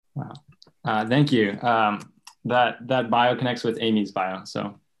Wow. Thank you. That bio connects with Amy's bio.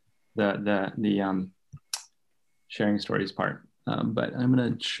 So the sharing stories part. But I'm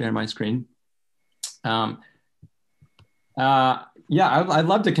gonna share my screen. Um, yeah, I'd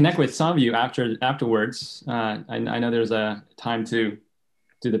love to connect with some of you afterwards. I know there's a time to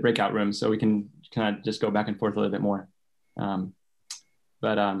do the breakout room, so we can kind of just go back and forth a little bit more. Um,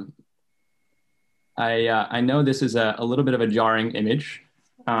 but I know this is a little bit of a jarring image.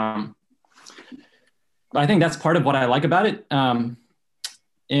 Um, but I think that's part of what I like about it. And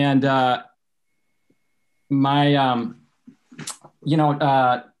my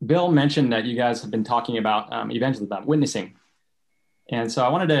Bill mentioned that you guys have been talking about evangelism, witnessing, and so I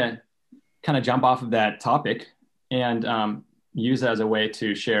wanted to kind of jump off of that topic and use it as a way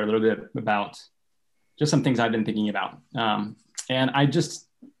to share a little bit about just some things I've been thinking about. And I just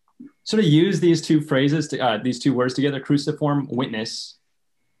sort of use these two phrases, these two words together, cruciform, witness.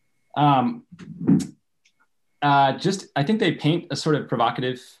 Just I think they paint a sort of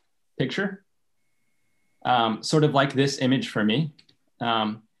provocative picture, sort of like this image for me.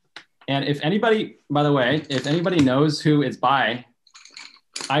 Um, and if anybody, by the way, if anybody knows who it's by,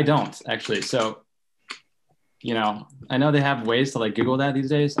 I don't actually. So, I know they have ways to like Google that these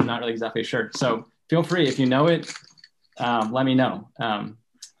days. I'm not really exactly sure. So feel free if you know it, let me know.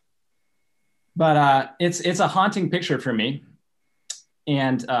 But it's a haunting picture for me,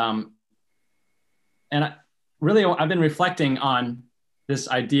 and really I've been reflecting on this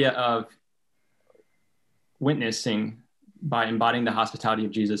idea of witnessing by embodying the hospitality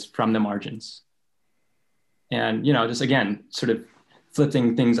of Jesus from the margins. And, just again, sort of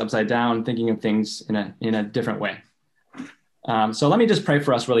flipping things upside down, thinking of things in a different way. So let me just pray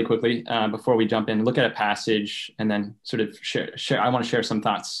for us really quickly before we jump in, look at a passage, and then sort of share. I want to share some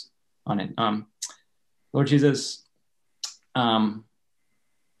thoughts on it. Lord Jesus,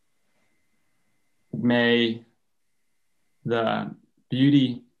 may the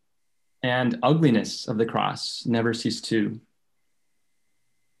beauty and ugliness of the cross never cease to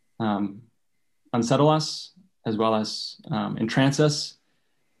unsettle us, as well as entrance us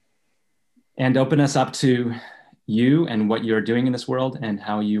and open us up to you and what you're doing in this world and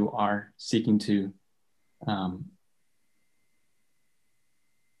how you are seeking to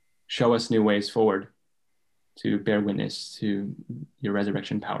show us new ways forward to bear witness to your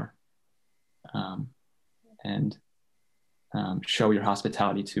resurrection power, and show your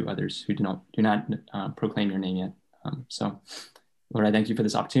hospitality to others who do not proclaim your name yet. So, Lord, I thank you for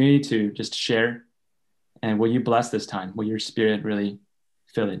this opportunity to just share. And will you bless this time? Will your spirit really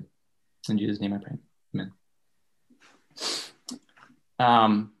fill it? In Jesus' name I pray.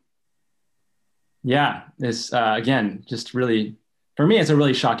 Amen. Yeah, this, again, just really, for me, it's a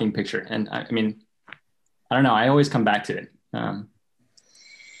really shocking picture. And I mean, I don't know, I always come back to it.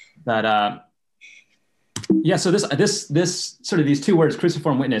 But yeah, so this sort of these two words,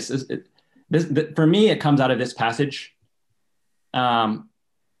 cruciform witness, for me, it comes out of this passage.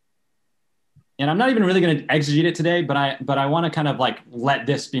 And I'm not even really going to exegete it today, but I want to kind of like let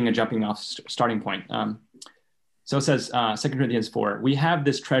this being a jumping off starting point. So it says, 2 Corinthians 4, we have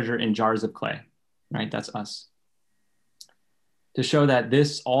this treasure in jars of clay, right? That's us. To show that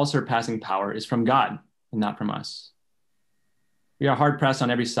this all surpassing power is from God and not from us. We are hard pressed on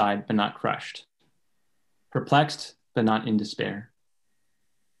every side, but not crushed. Perplexed, but not in despair.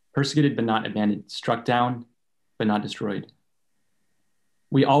 Persecuted, but not abandoned. Struck down, but not destroyed.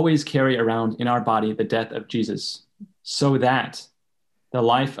 We always carry around in our body the death of Jesus, so that the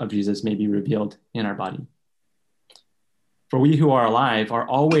life of Jesus may be revealed in our body. For we who are alive are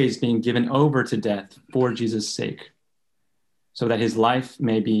always being given over to death for Jesus' sake, so that his life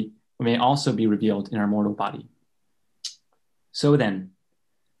may also be revealed in our mortal body. So then,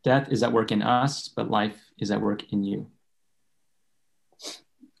 death is at work in us, but life is at work in you.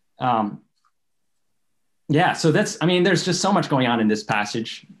 Yeah, so there's just so much going on in this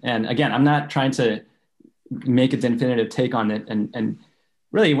passage. And again, I'm not trying to make a definitive take on it. And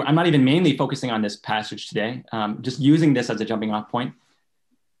really, I'm not even mainly focusing on this passage today, just using this as a jumping off point.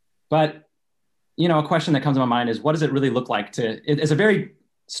 But, a question that comes to my mind is, what does it really look like it's a very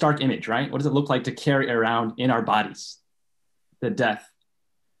stark image, right? What does it look like to carry around in our bodies the death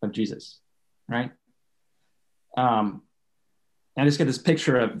of Jesus, right? And I just get this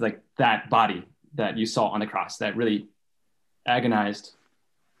picture of like that body that you saw on the cross, that really agonized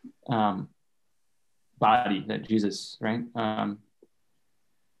body that Jesus, right,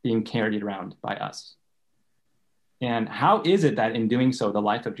 being carried around by us. And how is it that in doing so, the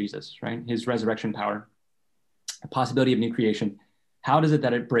life of Jesus, right, his resurrection power, the possibility of new creation, how does it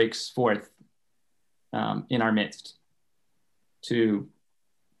that it breaks forth in our midst to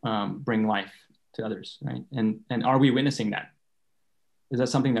bring life to others, right? And are we witnessing that? Is that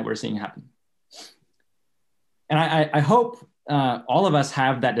something that we're seeing happen? And I hope all of us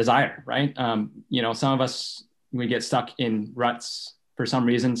have that desire, right? Some of us, we get stuck in ruts for some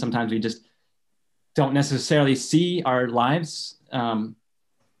reason. Sometimes we just don't necessarily see our lives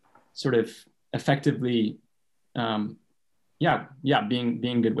sort of effectively, being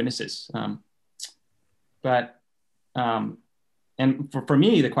good witnesses. And for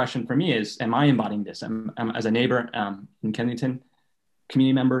me, the question for me is, am I embodying this? I'm as a neighbor in Kensington,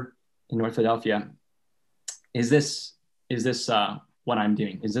 community member in North Philadelphia. Is this what I'm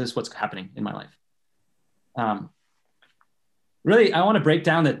doing? Is this what's happening in my life? Really, I want to break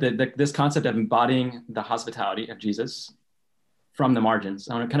down this concept of embodying the hospitality of Jesus from the margins.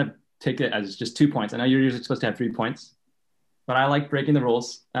 I want to kind of take it as just 2 points. I know you're usually supposed to have 3 points, but I like breaking the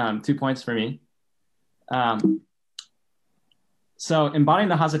rules. 2 points for me. So embodying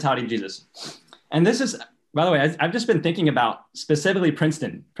the hospitality of Jesus. And this is, by the way, I've just been thinking about specifically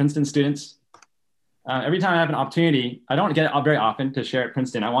Princeton students. Every time I have an opportunity, I don't get it very often to share at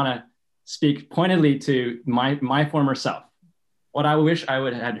Princeton. I want to speak pointedly to my former self, what I wish I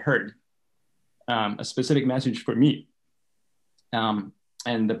would have heard, a specific message for me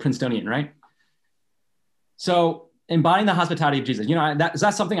and the Princetonian, right? So embodying the hospitality of Jesus,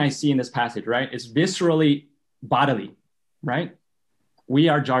 that's something I see in this passage, right? It's viscerally bodily, right? We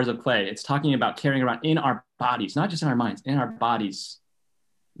are jars of clay. It's talking about carrying around in our bodies, not just in our minds, in our bodies,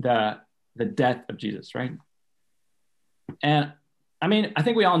 the death of Jesus, right? And I mean, I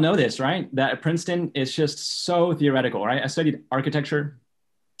think we all know this, right? That at Princeton is just so theoretical, right? I studied architecture,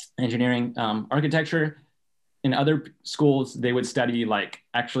 engineering, architecture. In other schools, they would study like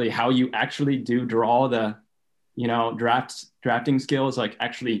actually how you actually do draw the, drafting skills, like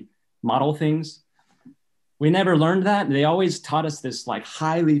actually model things. We never learned that. They always taught us this like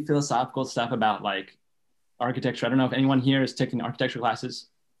highly philosophical stuff about like architecture. I don't know if anyone here is taking architecture classes.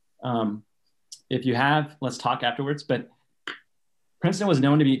 If you have, let's talk afterwards. But Princeton was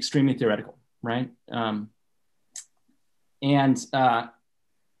known to be extremely theoretical, right?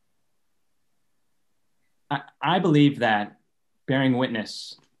 I believe that bearing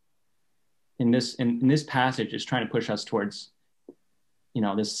witness in this passage is trying to push us towards,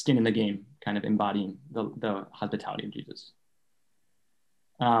 this skin in the game, kind of embodying the hospitality of Jesus.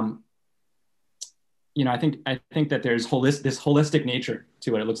 I think that there's this holistic nature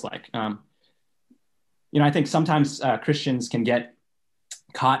to what it looks like. I think sometimes Christians can get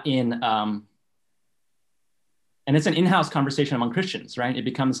caught in, and it's an in-house conversation among Christians, right? It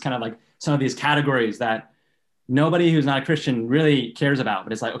becomes kind of like some of these categories that nobody who's not a Christian really cares about.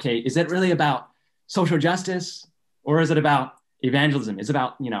 But it's like, okay, is it really about social justice, or is it about evangelism? Is it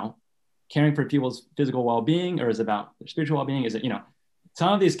about, caring for people's physical well-being, or is it about their spiritual well-being? Is it,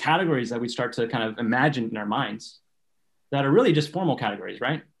 some of these categories that we start to kind of imagine in our minds that are really just formal categories,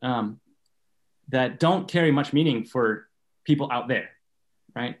 right? That don't carry much meaning for people out there,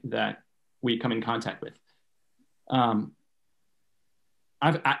 right? That we come in contact with.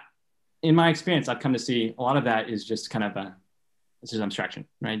 In my experience, I've come to see a lot of that is just kind of it's just abstraction,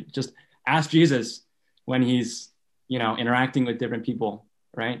 right? Just ask Jesus when he's, interacting with different people,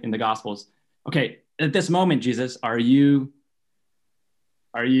 right? In the Gospels. Okay, at this moment, Jesus, are you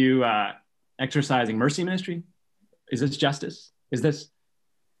exercising mercy ministry? Is this justice? Is this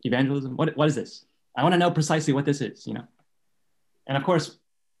evangelism? What is this? I want to know precisely what this is, And of course,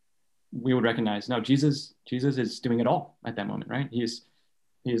 we would recognize, no, Jesus is doing it all at that moment, right? He is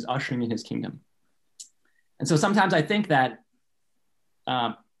ushering in his kingdom. And so sometimes I think that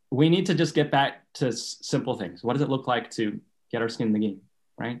we need to just get back to simple things. What does it look like to get our skin in the game,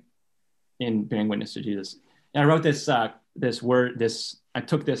 right? In bearing witness to Jesus. And I wrote I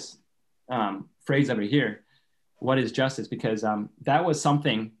took this phrase over here, what is justice? Because that was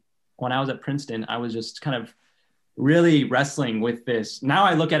something when I was at Princeton, I was just kind of really wrestling with this. Now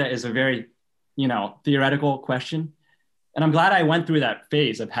I look at it as a very, theoretical question. And I'm glad I went through that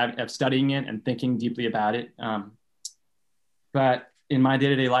phase of studying it and thinking deeply about it. But in my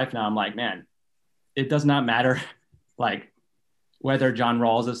day-to-day life now, I'm like, man, it does not matter, like whether John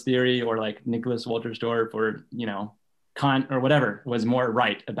Rawls's theory or like Nicholas Wolterstorff or, Kant or whatever was more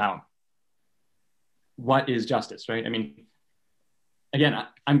right about what is justice, right? I mean, again,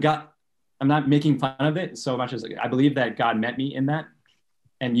 I'm not making fun of it so much as I believe that God met me in that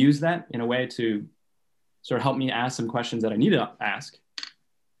and used that in a way to sort of help me ask some questions that I need to ask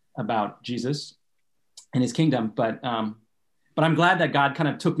about Jesus and his kingdom. But I'm glad that God kind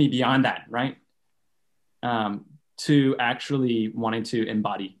of took me beyond that, right? To actually wanting to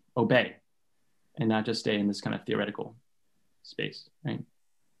embody, obey, and not just stay in this kind of theoretical space, right?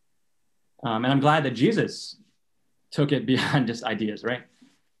 And I'm glad that Jesus took it beyond just ideas, right?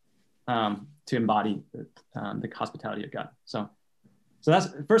 To embody the hospitality of God. So that's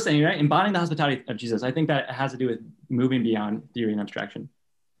the first thing, right? Embodying the hospitality of Jesus. I think that it has to do with moving beyond theory and abstraction.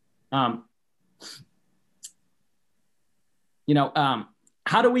 How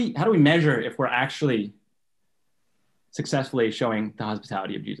do we measure if we're actually successfully showing the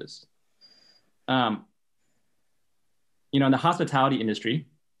hospitality of Jesus? In the hospitality industry,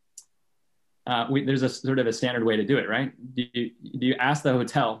 there's a sort of a standard way to do it, right? Do you ask the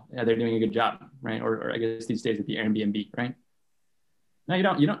hotel, yeah, they're doing a good job, right? Or I guess these days at the Airbnb, right? No,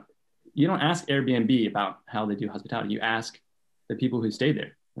 you don't ask Airbnb about how they do hospitality. You ask the people who stay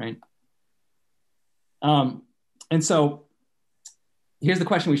there, right? And so here's the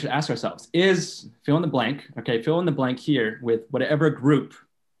question we should ask ourselves: is fill in the blank? Okay, fill in the blank here with whatever group,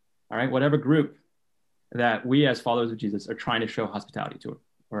 all right, whatever group that we as followers of Jesus are trying to show hospitality to,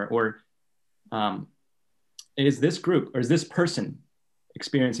 or is this group or is this person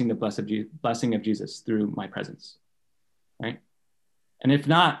experiencing the blessing of Jesus through my presence, right? And if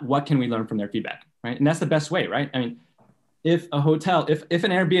not, what can we learn from their feedback, right? And that's the best way, right? I mean, if an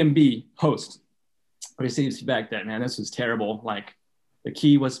Airbnb host receives feedback that, man, this was terrible, like the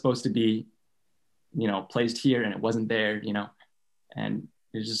key was supposed to be, placed here and it wasn't there, and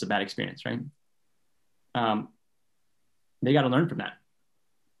it was just a bad experience, right? They got to learn from that.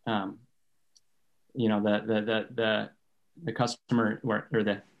 The customer or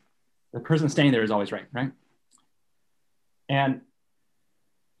the person staying there is always right? And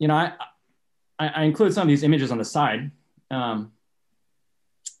I include some of these images on the side,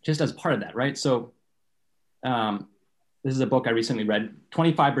 just as part of that, right? So this is a book I recently read.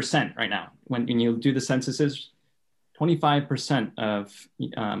 25% right now, when you do the censuses, 25% of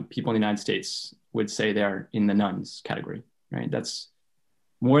people in the United States would say they're in the nones category, right? That's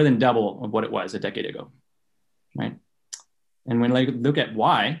more than double of what it was a decade ago, right? And when they look at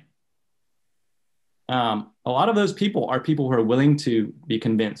why, a lot of those people are people who are willing to be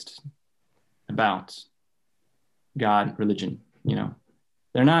convinced about God, religion.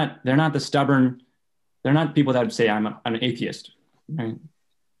 They're not the stubborn. They're not people that would say I'm an atheist, right?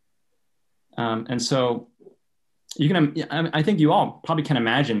 And so I think you all probably can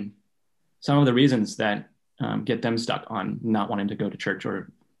imagine some of the reasons that get them stuck on not wanting to go to church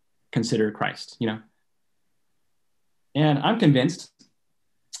or consider Christ, And I'm convinced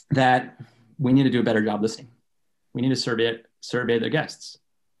that we need to do a better job listening. We need to survey the guests,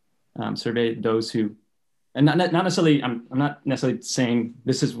 survey those who, and not necessarily, I'm not necessarily saying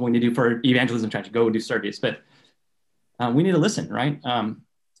this is what we need to do for evangelism, trying to go do surveys, but we need to listen, right?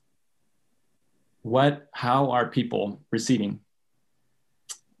 How are people receiving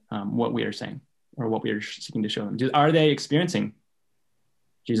what we are saying or what we are seeking to show them? Are they experiencing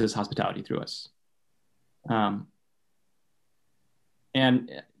Jesus' hospitality through us?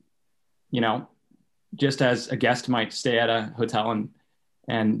 Just as a guest might stay at a hotel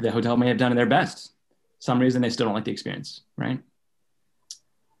and the hotel may have done their best, some reason they still don't like the experience, right?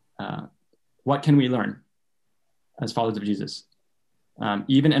 What can we learn as followers of Jesus?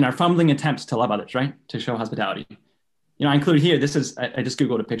 Even in our fumbling attempts to love others, right? To show hospitality. I include here, I just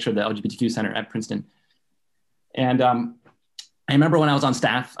Googled a picture of the LGBTQ Center at Princeton. And I remember when I was on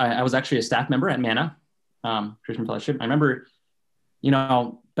staff, I was actually a staff member at Manna Christian Fellowship. I remember,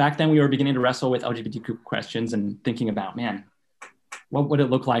 back then we were beginning to wrestle with LGBTQ questions and thinking about, man, what would it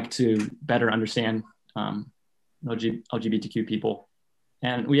look like to better understand LGBTQ people?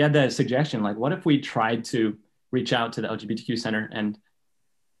 And we had the suggestion, like, what if we tried to reach out to the LGBTQ Center and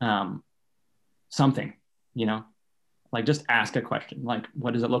something, like just ask a question, like,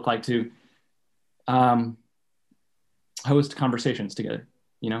 what does it look like to host conversations together,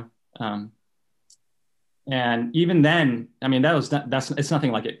 and even then, I mean, it's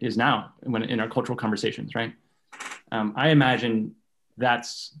nothing like it is now when in our cultural conversations, right? I imagine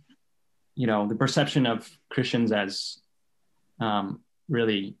that's, the perception of Christians as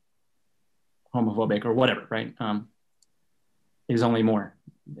really homophobic or whatever, right? Is only more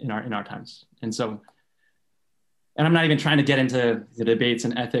in our times. And so, and I'm not even trying to get into the debates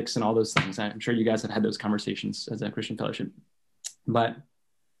and ethics and all those things. I'm sure you guys have had those conversations as a Christian Fellowship. But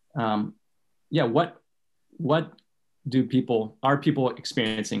what are people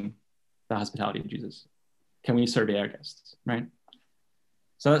experiencing the hospitality of Jesus? Can we survey our guests, right?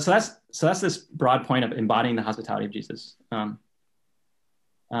 So that's this broad point of embodying the hospitality of Jesus. I'm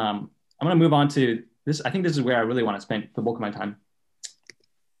going to move on to this. I think this is where I really want to spend the bulk of my time,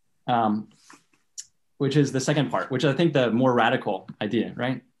 which is the second part, which I think the more radical idea,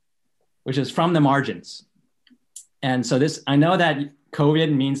 right? Which is from the margins. And so I know that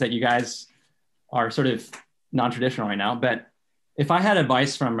COVID means that you guys are sort of non-traditional right now. But if I had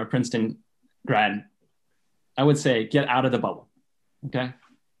advice from a Princeton grad, I would say get out of the bubble. Okay.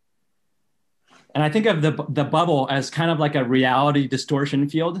 And I think of the bubble as kind of like a reality distortion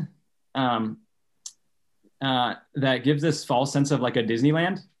field that gives this false sense of like a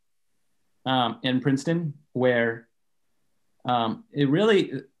Disneyland in Princeton, where it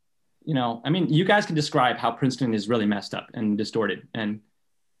really, I mean, you guys can describe how Princeton is really messed up and distorted and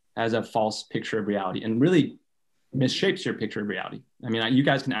has a false picture of reality and really misshapes your picture of reality. I mean, you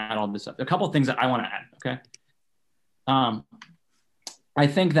guys can add all this up. A couple of things that I want to add, okay? I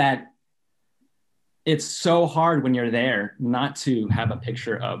think that it's so hard when you're there not to have a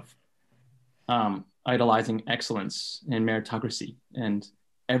picture of idolizing excellence and meritocracy, and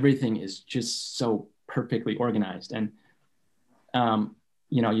everything is just so perfectly organized. And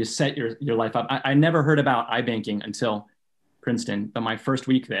you set your life up. I never heard about iBanking until Princeton, but my first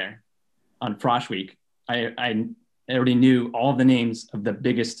week there on Frosh Week, I already knew all of the names of the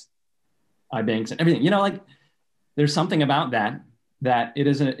biggest iBanks and everything. Like there's something about that it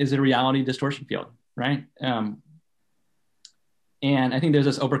is a reality distortion field, right? And I think there's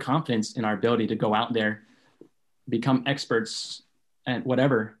this overconfidence in our ability to go out there, become experts at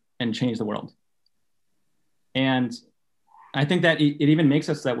whatever, and change the world. And I think that it even makes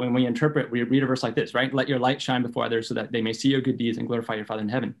us that when we read a verse like this, right? Let your light shine before others so that they may see your good deeds and glorify your Father in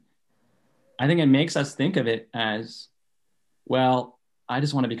heaven. I think it makes us think of it as, well, I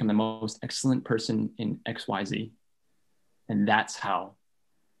just want to become the most excellent person in XYZ. And that's how,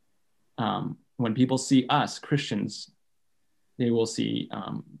 when people see us, Christians, they will see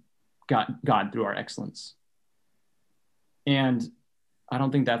God through our excellence. And I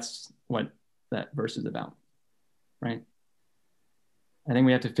don't think that's what that verse is about, right? I think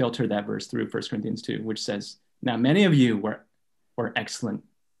we have to filter that verse through 1 Corinthians 2, which says, now many of you were excellent.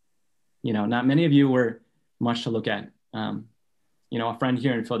 Not many of you were much to look at. A friend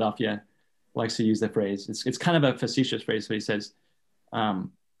here in Philadelphia likes to use the phrase, it's kind of a facetious phrase, but he says,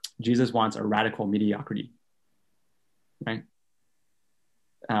 Jesus wants a radical mediocrity, right?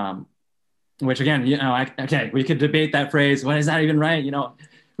 Which again, okay, we could debate that phrase. What is that even right?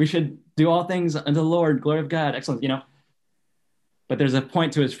 We should do all things unto the Lord, glory of God, excellent, But there's a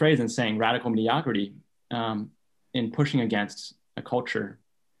point to his phrase in saying radical mediocrity in pushing against a culture,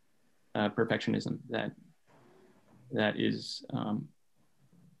 perfectionism that is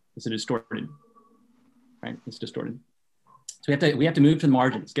it's distorted, right? It's distorted. So we have to move to the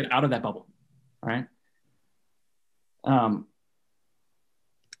margins, get out of that bubble, all right?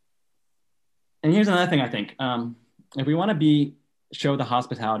 And here's another thing I think. If we want to show the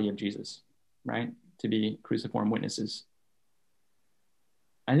hospitality of Jesus, right? To be cruciform witnesses,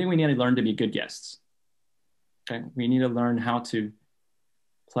 I think we need to learn to be good guests. Okay, we need to learn how to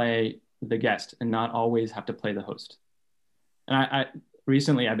play the guest and not always have to play the host. And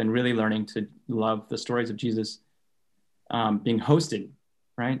recently I've been really learning to love the stories of Jesus being hosted,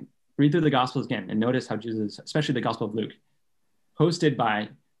 right? Read through the Gospels again and notice how Jesus, especially the Gospel of Luke, hosted by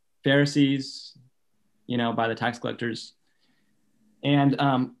Pharisees, by the tax collectors. And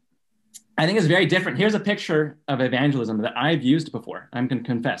I think it's very different. Here's a picture of evangelism that I've used before. I'm going to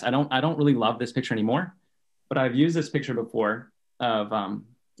confess. I don't really love this picture anymore, but I've used this picture before of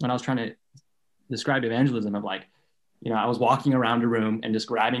when I was trying to describe evangelism of like, I was walking around a room and just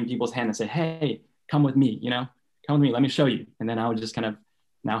grabbing people's hand and say, hey, come with me, come with me, let me show you. And then I would just kind of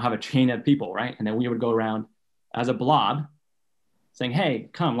now have a chain of people, right? And then we would go around as a blob saying, hey,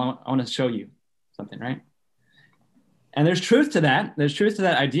 come, I want to show you something, right? And there's truth to that. There's truth to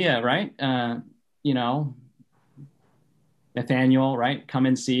that idea, right? Nathaniel, right? Come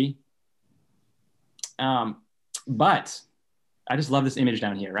and see. But I just love this image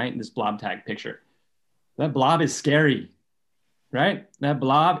down here, right? This blob tag picture. That blob is scary, right? That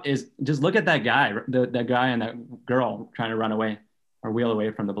blob is, just look at that guy, that guy and that girl trying to run away or wheel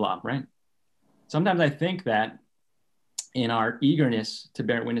away from the blob, right? Sometimes I think that in our eagerness to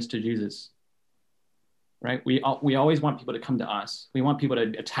bear witness to Jesus, right? We always want people to come to us. We want people to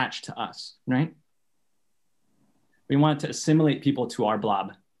attach to us, right? We want to assimilate people to our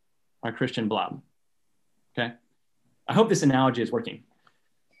blob, our Christian blob, okay? I hope this analogy is working.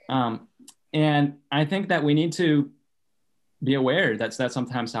 And I think that we need to be aware that's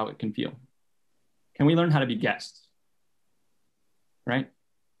sometimes how it can feel. Can we learn how to be guests, right?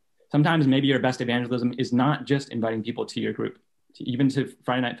 Sometimes maybe your best evangelism is not just inviting people to your group, even to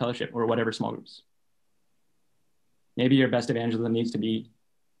Friday Night Fellowship or whatever small groups. Maybe your best evangelism needs to be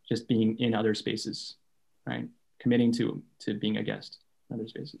just being in other spaces, right? Committing to being a guest in other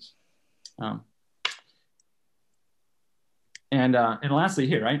spaces. And lastly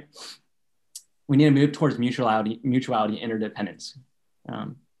here, right? we need to move towards mutuality, interdependence.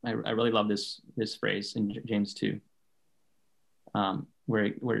 I really love this phrase in James 2,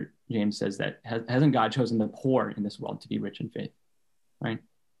 where James says that hasn't God chosen the poor in this world to be rich in faith, right?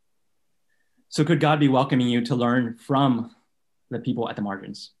 So could God be welcoming you to learn from the people at the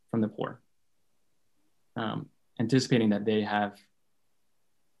margins, from the poor, anticipating that they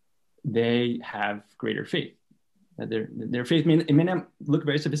have greater faith, that their faith may not look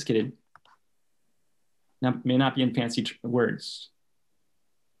very sophisticated, may not be in fancy words,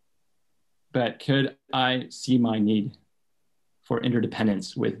 but could I see my need for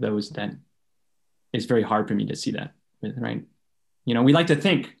interdependence with those that it's very hard for me to see that with, right? You know, we like to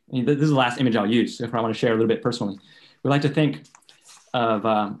think, this is the last image I'll use if I want to share a little bit personally. We like to think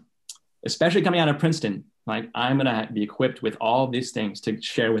of, especially coming out of Princeton, like I'm going to be equipped with all these things to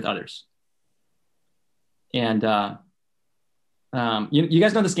share with others. And you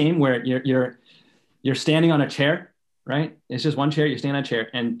guys know this game where you're standing on a chair, right? It's just one chair, you're standing on a chair,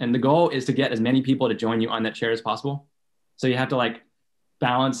 and the goal is to get as many people to join you on that chair as possible. So you have to like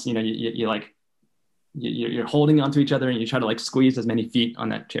balance, you know, you're holding onto each other and you try to like squeeze as many feet on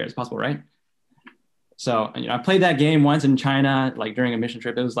that chair as possible, right? So, you know, I played that game once in China, like during a mission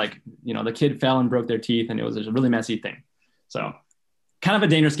trip. It was like, you know, the kid fell and broke their teeth, and it was a really messy thing. So kind of a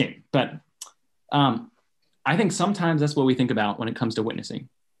dangerous game, but I think sometimes that's what we think about when it comes to witnessing,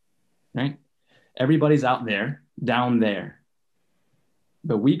 right? Everybody's out there, down there.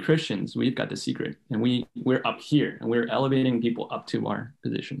 But we Christians, we've got the secret, and we're up here, and we're elevating people up to our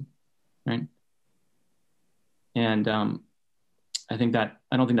position, right? And I don't think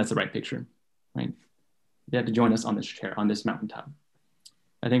that's the right picture, right? They have to join us on this chair, on this mountaintop.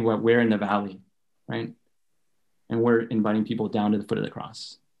 I think we're in the valley, right? And we're inviting people down to the foot of the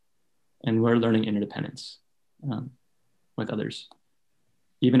cross, and we're learning interdependence with others,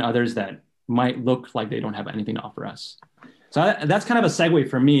 even others that might look like they don't have anything to offer us. So that's kind of a segue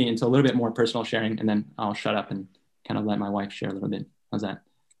for me into a little bit more personal sharing, and then I'll shut up and kind of let my wife share a little bit. How's that?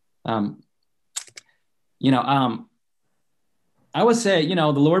 I would say, you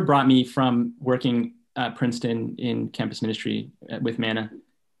know, the Lord brought me from working at Princeton in campus ministry with Manna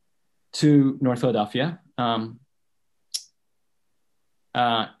to North Philadelphia, a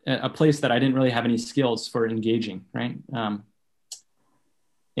place that I didn't really have any skills for engaging, right?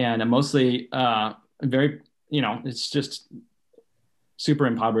 And mostly very, you know, it's just super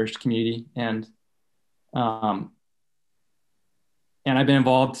impoverished community. And I've been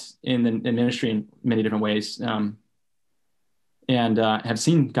involved in the ministry in many different ways, and have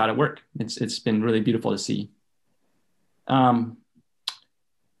seen God at work. It's been really beautiful to see. But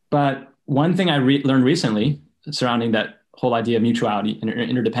one thing I learned recently surrounding that whole idea of mutuality and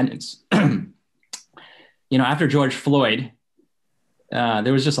interdependence, you know, after George Floyd,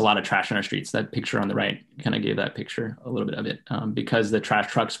 there was just a lot of trash on our streets. That picture on the right kind of gave that picture a little bit of it, because the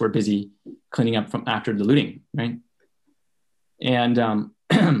trash trucks were busy cleaning up from after the looting, right? And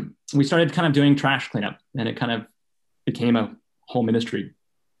we started kind of doing trash cleanup, and it kind of became a whole ministry,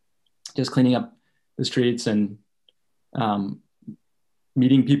 just cleaning up the streets and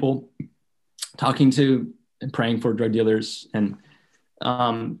meeting people, talking to and praying for drug dealers, and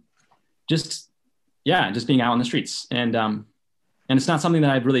just being out on the streets. And it's not something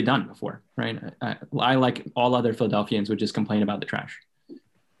that I've really done before, right? I like all other Philadelphians, would just complain about the trash.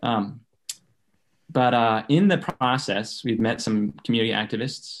 But in the process, we've met some community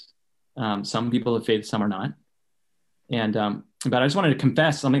activists, some people of faith, some are not. And but I just wanted to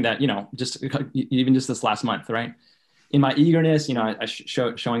confess something that, you know, just even just this last month, right? In my eagerness, you know,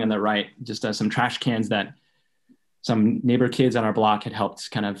 showing on the right, just some trash cans that some neighbor kids on our block had helped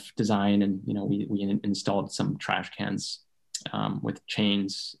kind of design. And, you know, we installed some trash cans with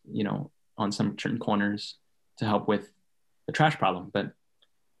chains, you know, on some certain corners to help with the trash problem. But,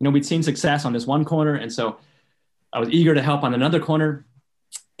 you know, we'd seen success on this one corner. And so I was eager to help on another corner.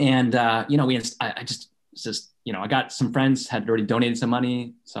 And, you know, I just, you know, I got some friends had already donated some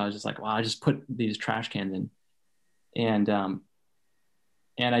money. So I was just like, wow, I just put these trash cans in.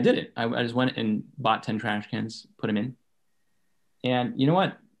 And I did it. I just went and bought 10 trash cans, put them in. And you know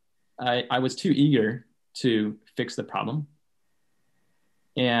what? I was too eager to fix the problem.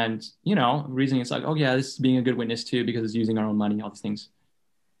 And, you know, reasoning it's like, oh yeah, this is being a good witness too, because it's using our own money, all these things.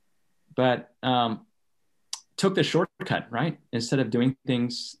 But took the shortcut, right? Instead of doing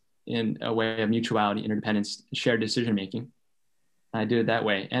things in a way of mutuality, interdependence, shared decision-making, I did it that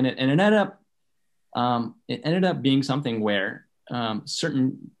way. And it ended up being something where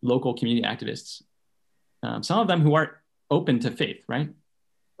certain local community activists, some of them who are open to faith, right?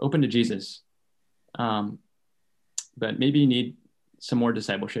 Open to Jesus, but maybe need some more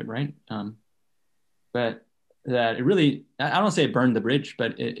discipleship, right? but that it really, I don't say it burned the bridge,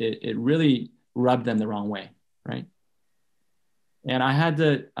 but it really rubbed them the wrong way, right? And I had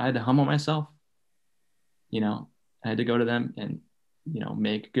to humble myself, you know, I had to go to them and,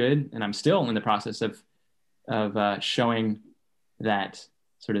 make good. And I'm still in the process of showing that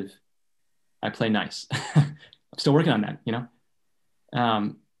sort of I play nice. I'm still working on that,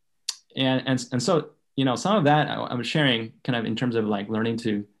 Um, and so, some of that I was sharing kind of in terms of like learning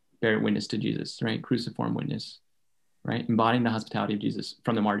to bear witness to Jesus, right? Cruciform witness, right? Embodying the hospitality of Jesus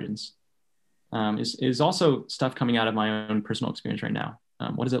from the margins. Is also stuff coming out of my own personal experience right now.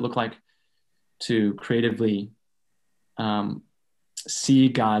 What does it look like to creatively um, see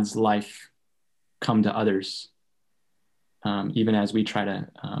God's life come to others, even as we try to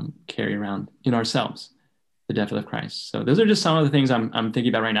carry around in ourselves the death of Christ? So those are just some of the things I'm thinking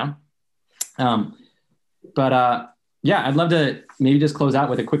about right now. But yeah, I'd love to maybe just close out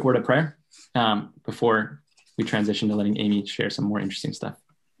with a quick word of prayer before we transition to letting Amy share some more interesting stuff.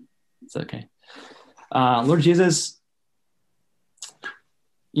 It's okay. Lord Jesus,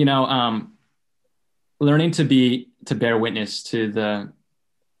 learning to bear witness to the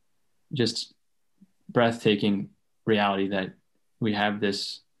just breathtaking reality that we have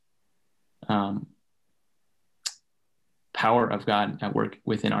this power of God at work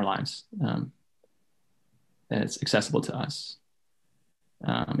within our lives, that's accessible to us.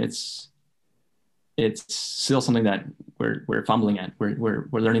 It's still something that we're fumbling at. We're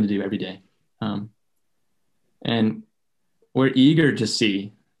learning to do every day, and we're eager to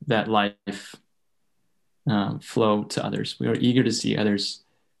see that life flow to others. We are eager to see others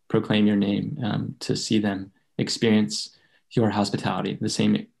proclaim your name, to see them experience your hospitality,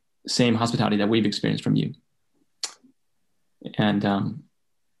 the same hospitality that we've experienced from you. And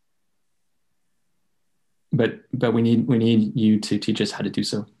but we need you to teach us how to do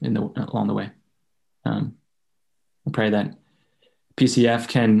so along the way. I pray that PCF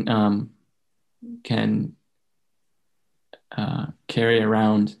can carry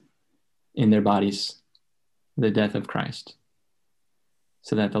around in their bodies the death of Christ,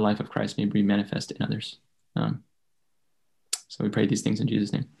 so that the life of Christ may be manifest in others. So we pray these things in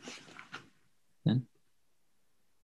Jesus' name. Amen.